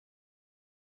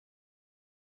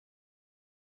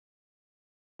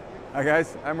Hi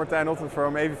guys, I'm Martijn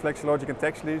from AV Flexologic and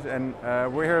Tech Sleeves, and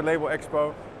we're here at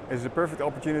Labelexpo. It's a perfect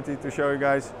opportunity to show you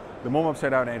guys the MOM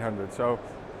Upside Down 800. So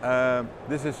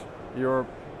this is your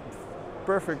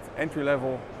perfect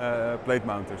entry-level plate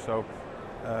mounter. So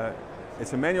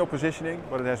it's a manual positioning,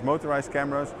 but it has motorized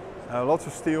cameras, lots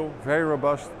of steel, very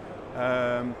robust.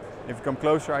 If you come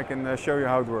closer, I can show you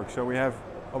how it works. So we have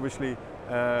obviously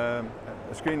a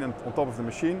screen on top of the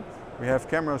machine. We have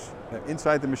cameras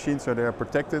inside the machine, so they are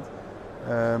protected.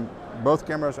 Both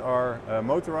cameras are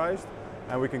motorized,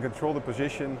 and we can control the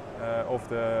position of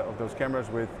those cameras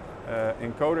with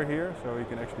encoder here. So you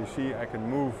can actually see I can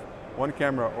move one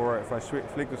camera, or if I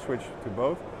flick the switch, to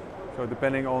both. So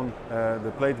depending on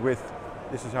the plate width,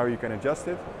 this is how you can adjust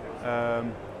it.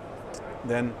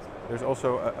 Then there's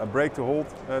also a brake to hold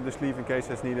the sleeve in case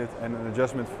that's needed, and an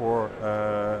adjustment for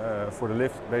the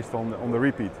lift based on the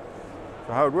repeat.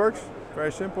 So how it works,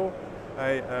 very simple.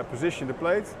 I position the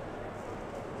plate.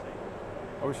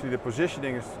 Obviously the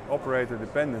positioning is operator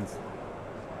dependent.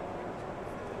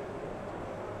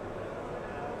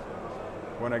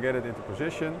 When I get it into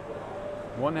position,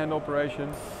 one hand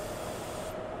operation,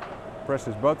 press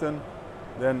this button,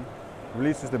 then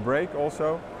releases the brake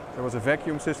also. There was a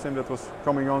vacuum system that was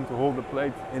coming on to hold the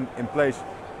plate in place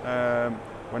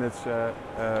when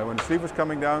the sleeve was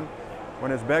coming down.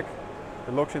 When it's back,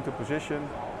 it locks into position.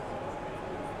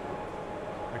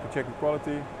 I can check the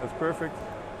quality, that's perfect.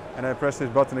 And I press this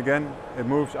button again, it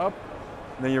moves up,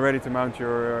 and then you're ready to mount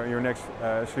your next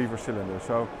sleeve or cylinder.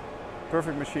 So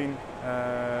perfect machine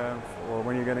for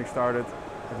when you're getting started.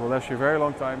 It will last you a very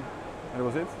long time. And that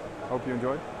was it. Hope you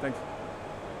enjoyed. Thanks.